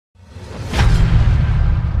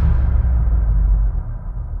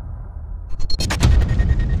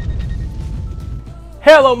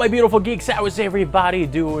Hello my beautiful geeks, how is everybody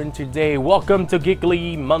doing today? Welcome to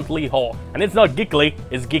Geekly Monthly Haul. And it's not geekly,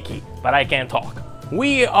 it's geeky, but I can't talk.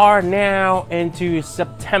 We are now into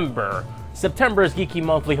September. September's Geeky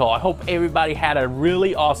Monthly Haul. I hope everybody had a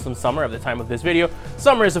really awesome summer at the time of this video.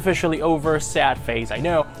 Summer is officially over, sad phase, I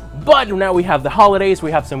know. But now we have the holidays,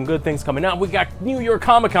 we have some good things coming up. We got New York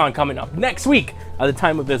Comic Con coming up next week at the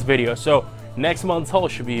time of this video. So next month's haul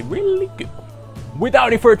should be really good. Without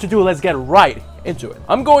any further ado, let's get right into it.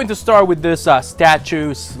 I'm going to start with this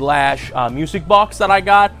statue slash music box that I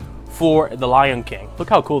got for The Lion King. Look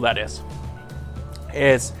how cool that is.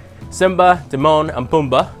 It's Simba, Timon, and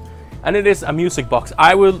Pumbaa, and it is a music box.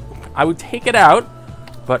 I would take it out,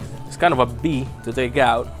 but it's kind of a B to take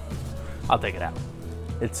out. I'll take it out.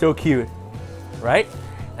 It's so cute, right?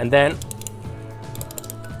 And then,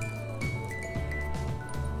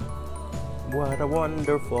 what a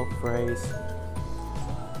wonderful phrase.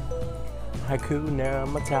 Hakuna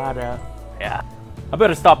Matata. Yeah. I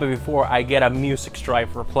better stop it before I get a music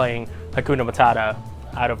strike for playing Hakuna Matata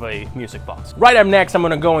out of a music box. Right up next, I'm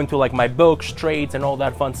gonna go into like my books, trades, and all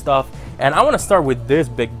that fun stuff. And I wanna start with this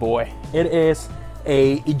big boy. It is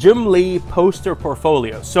a Jim Lee poster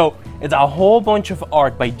portfolio. So it's a whole bunch of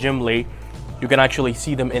art by Jim Lee. You can actually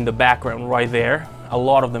see them in the background right there. A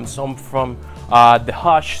lot of them, some from the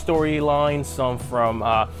Hush storyline, some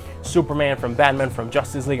from Superman, from Batman, from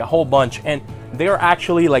Justice League, a whole bunch. And they're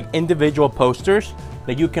actually like individual posters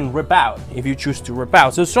that you can rip out if you choose to rip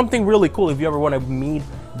out. So it's something really cool if you ever want to meet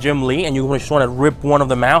Jim Lee and you just want to rip one of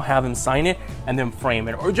them out, have him sign it, and then frame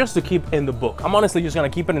it, or just to keep in the book. I'm honestly just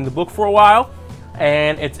gonna keep it in the book for a while,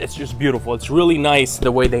 and it's just beautiful. It's really nice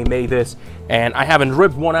the way they made this, and I haven't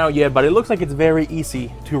ripped one out yet, but it looks like it's very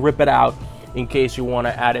easy to rip it out in case you want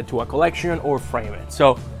to add it to a collection or frame it.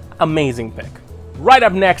 So amazing pick. Right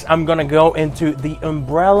up next, I'm gonna go into the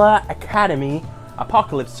Umbrella Academy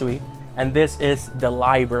Apocalypse Suite, and this is the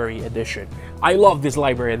library edition. I love this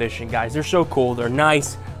library edition, guys. They're so cool, they're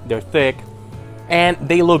nice, they're thick, and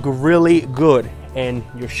they look really good in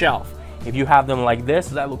your shelf. If you have them like this,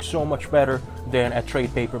 that looks so much better than a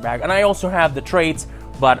trade paperback. And I also have the trades,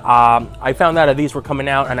 but I found out that these were coming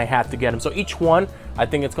out and I had to get them. So each one, I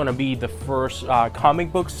think it's gonna be the first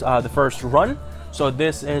comic books, the first run. So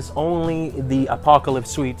this is only the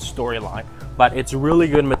Apocalypse Suite storyline, but it's really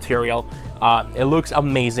good material. It looks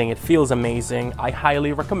amazing, it feels amazing. I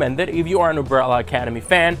highly recommend it. If you are an Umbrella Academy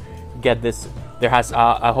fan, get this. There has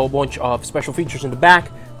a whole bunch of special features in the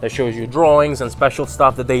back that shows you drawings and special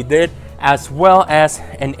stuff that they did, as well as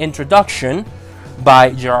an introduction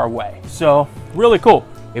by J.R. Way. So really cool.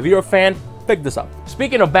 If you're a fan, pick this up.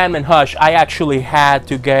 Speaking of Batman Hush, I actually had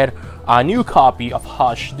to get a new copy of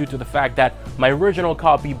Hush due to the fact that my original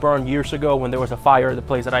copy burned years ago when there was a fire at the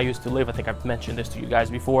place that I used to live. I think I've mentioned this to you guys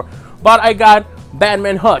before, but I got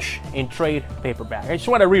Batman Hush in trade paperback. I just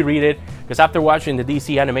want to reread it because after watching the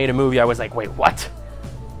DC animated movie, I was like, wait, what?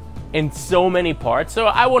 In so many parts. So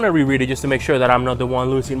I want to reread it just to make sure that I'm not the one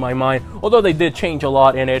losing my mind. Although they did change a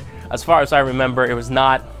lot in it. As far as I remember, it was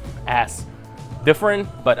not as different,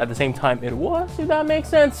 but at the same time it was, if that makes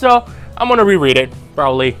sense. So I'm gonna reread it,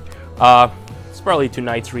 probably. It's probably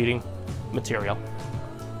tonight's reading material.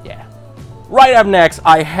 Yeah. Right up next,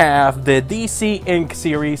 I have the DC Inc.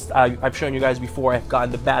 series. I've shown you guys before. I've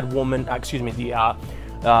got the Batwoman, excuse me, the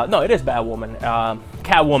no, it is Batwoman,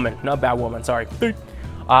 Catwoman, not Batwoman, sorry.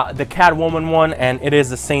 The Catwoman one, and it is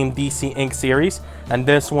the same DC Inc. series, and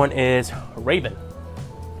this one is Raven.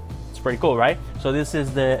 It's pretty cool, right? So this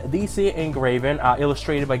is the DC Inc. Raven,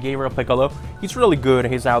 illustrated by Gabriel Piccolo. He's really good.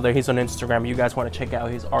 He's out there. He's on Instagram. You guys want to check out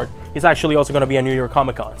his art. He's actually also going to be at New York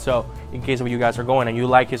Comic Con. So in case of you guys are going and you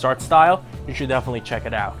like his art style, you should definitely check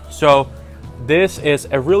it out. So this is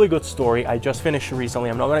a really good story. I just finished it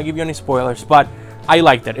recently. I'm not going to give you any spoilers, but I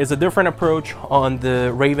liked it. It's a different approach on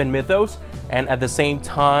the Raven mythos, and at the same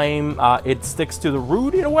time, it sticks to the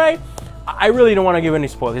root in a way. I really don't want to give any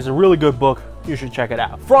spoilers. It's a really good book. You should check it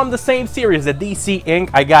out. From the same series, the DC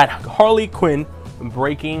Inc., I got Harley Quinn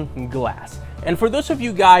Breaking Glass. And for those of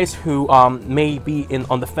you guys who may be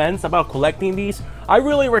on the fence about collecting these, I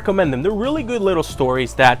really recommend them. They're really good little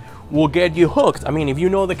stories that will get you hooked. I mean, if you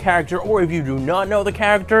know the character or if you do not know the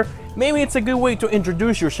character, maybe it's a good way to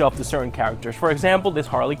introduce yourself to certain characters. For example, this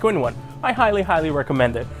Harley Quinn one. I highly, highly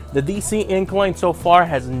recommend it. The DC Inc. line so far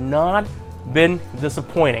has not been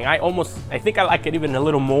disappointing. I think I like it even a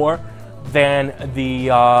little more than the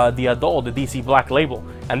adult, the DC Black Label.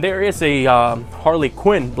 And there is a Harley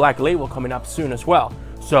Quinn Black Label coming up soon as well.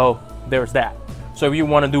 So there's that. So if you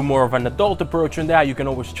want to do more of an adult approach on that, you can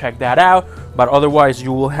always check that out. But otherwise,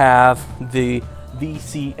 you will have the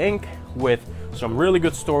DC Inc. with some really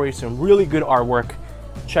good stories, some really good artwork,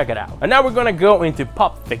 check it out. And now we're gonna go into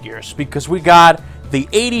pop figures because we got the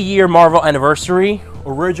 80-year Marvel anniversary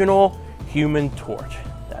original Human Torch.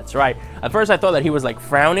 That's right. At first I thought that he was like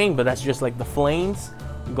frowning, but that's just like the flames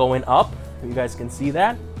going up. You guys can see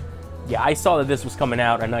that. Yeah, I saw that this was coming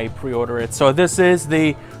out and I pre-ordered it. So this is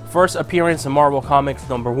the first appearance in Marvel Comics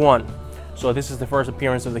 #1. So this is the first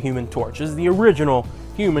appearance of the Human Torch. This is the original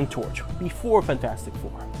Human Torch before Fantastic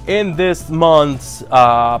Four. In this month's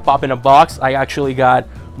Pop in a Box, I actually got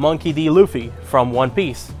Monkey D. Luffy from One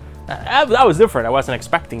Piece. That was different. I wasn't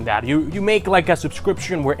expecting that. You make like a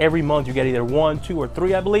subscription where every month you get either 1, 2, or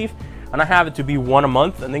 3, I believe. And I have it to be 1 a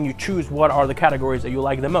month, and then you choose what are the categories that you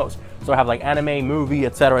like the most. So I have like anime, movie,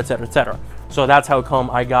 etc, etc, etc. So that's how come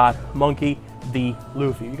I got Monkey D.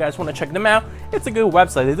 Luffy. If you guys want to check them out, it's a good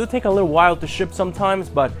website. They do take a little while to ship sometimes,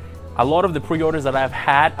 but a lot of the pre-orders that I've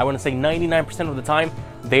had, I want to say 99% of the time,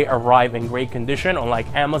 they arrive in great condition, unlike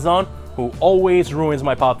Amazon, who always ruins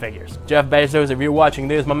my pop figures. Jeff Bezos, if you're watching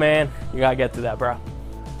this, my man, you gotta get to that, bro.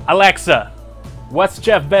 Alexa, what's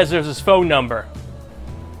Jeff Bezos' phone number?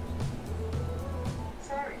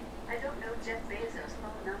 Sorry, I don't know Jeff Bezos'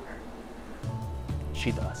 phone number.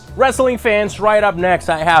 She does. Wrestling fans, right up next,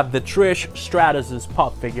 I have the Trish Stratus'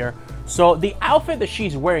 pop figure. So the outfit that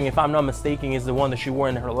she's wearing, if I'm not mistaken, is the one that she wore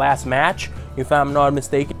in her last match, if I'm not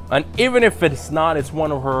mistaken. And even if it's not, it's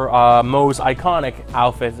one of her most iconic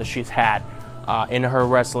outfits that she's had in her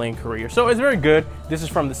wrestling career. So it's very good. This is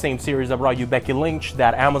from the same series that brought you Becky Lynch,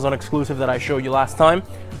 that Amazon exclusive that I showed you last time.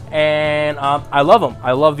 And I love them.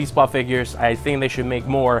 I love these pop figures. I think they should make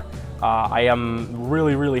more. I am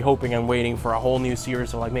really hoping and waiting for a whole new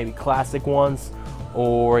series of like maybe classic ones,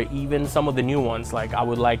 or even some of the new ones. Like I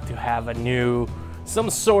would like to have some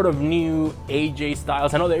sort of new AJ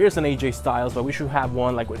Styles. I know there is an AJ Styles, but we should have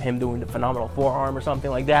one like with him doing the phenomenal forearm or something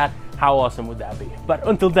like that. How awesome would that be? But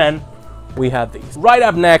until then, we have these. Right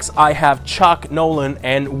up next, I have Chuck Nolan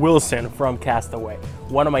and Wilson from Castaway,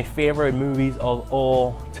 one of my favorite movies of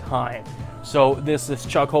all time. So this is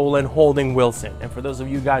Chuck Nolan holding Wilson. And for those of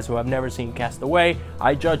you guys who have never seen Castaway,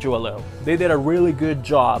 I judge you a little. They did a really good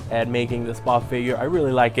job at making this pop figure. I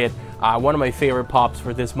really like it. One of my favorite pops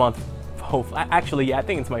for this month. Hopefully, actually, yeah, I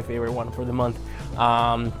think it's my favorite one for the month.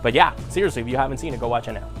 But yeah, seriously, if you haven't seen it, go watch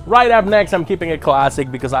it now. Right up next, I'm keeping it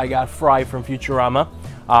classic because I got Fry from Futurama.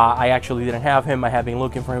 I actually didn't have him. I have been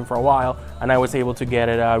looking for him for a while, and I was able to get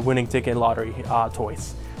it at Winning Ticket Lottery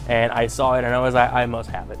Toys. And I saw it, and I was like, I must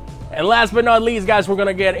have it. And last but not least, guys, we're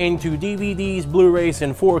gonna get into DVDs, Blu-rays,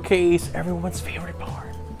 and 4Ks, everyone's favorite part,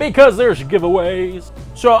 because there's giveaways.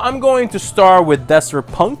 So I'm going to start with Desert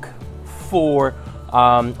Punk for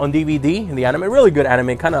on DVD, the anime. Really good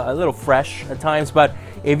anime, kind of a little fresh at times, but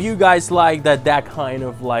if you guys like that kind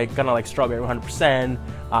of like Strawberry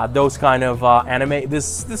 100%, those kind of anime,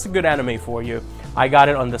 this is a good anime for you. I got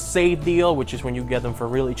it on the save deal, which is when you get them for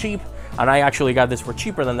really cheap. And I actually got this for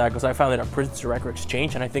cheaper than that because I found it at Prince Record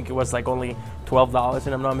Exchange, and I think it was like only $12,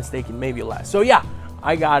 and I'm not mistaken, maybe less. So yeah,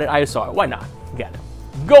 I got it, I saw it, why not? Get it.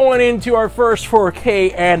 Going into our first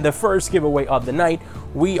 4K and the first giveaway of the night,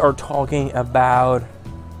 we are talking about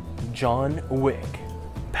John Wick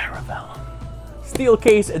Parabellum. Steel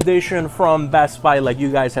case edition from Best Buy, like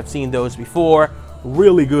you guys have seen those before.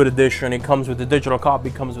 Really good edition. It comes with the digital copy,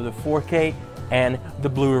 comes with the 4K and the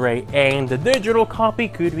Blu-ray, and the digital copy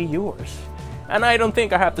could be yours. And I don't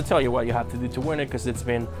think I have to tell you what you have to do to win it, because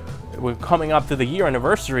we're coming up to the year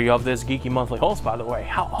anniversary of this Geeky Monthly Host, by the way.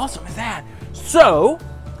 How awesome is that? So,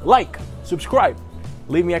 like, subscribe,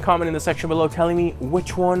 leave me a comment in the section below telling me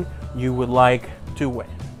which one you would like to win.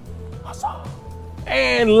 Awesome.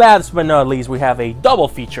 And last but not least, we have a double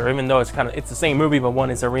feature, even though it's the same movie, but one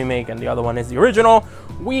is a remake and the other one is the original.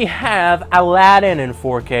 We have Aladdin in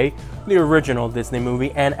 4K, the original Disney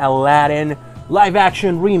movie, and Aladdin live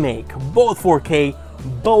action remake, both 4K,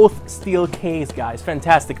 both steel case, guys.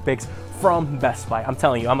 Fantastic picks from Best Buy. I'm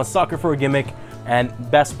telling you, I'm a sucker for a gimmick, and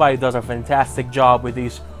Best Buy does a fantastic job with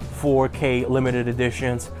these 4K limited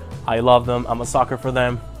editions. I love them. I'm a sucker for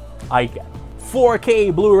them. I get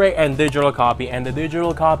 4K Blu-ray and digital copy, and the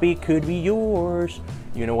digital copy could be yours.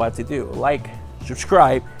 You know what to do. Like,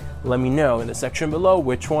 subscribe, let me know in the section below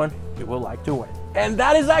which one you would like to win. And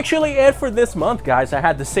that is actually it for this month, guys. I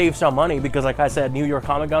had to save some money because, like I said, New York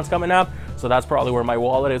Comic Con's coming up, so that's probably where my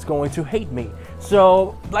wallet is going to hate me.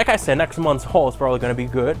 So, like I said, next month's haul is probably going to be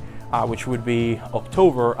good, which would be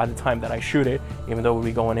October at the time that I shoot it, even though we'll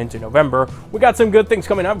be going into November. We got some good things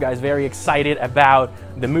coming up, guys. Very excited about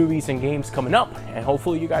the movies and games coming up, and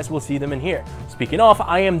hopefully you guys will see them in here. Speaking of,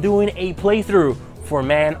 I am doing a playthrough for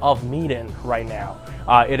Man of Medan right now.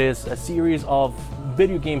 It is a series of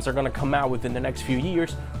video games are gonna come out within the next few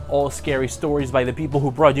years, all scary stories by the people who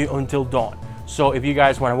brought you Until Dawn. So if you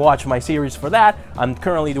guys want to watch my series for that, I'm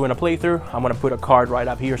currently doing a playthrough. I'm gonna put a card right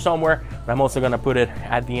up here somewhere, but I'm also gonna put it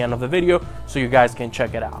at the end of the video so you guys can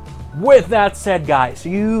check it out. With that said, guys,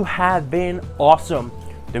 you have been awesome.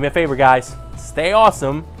 Do me a favor, guys, stay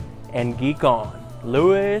awesome and geek on.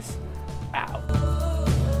 Lewis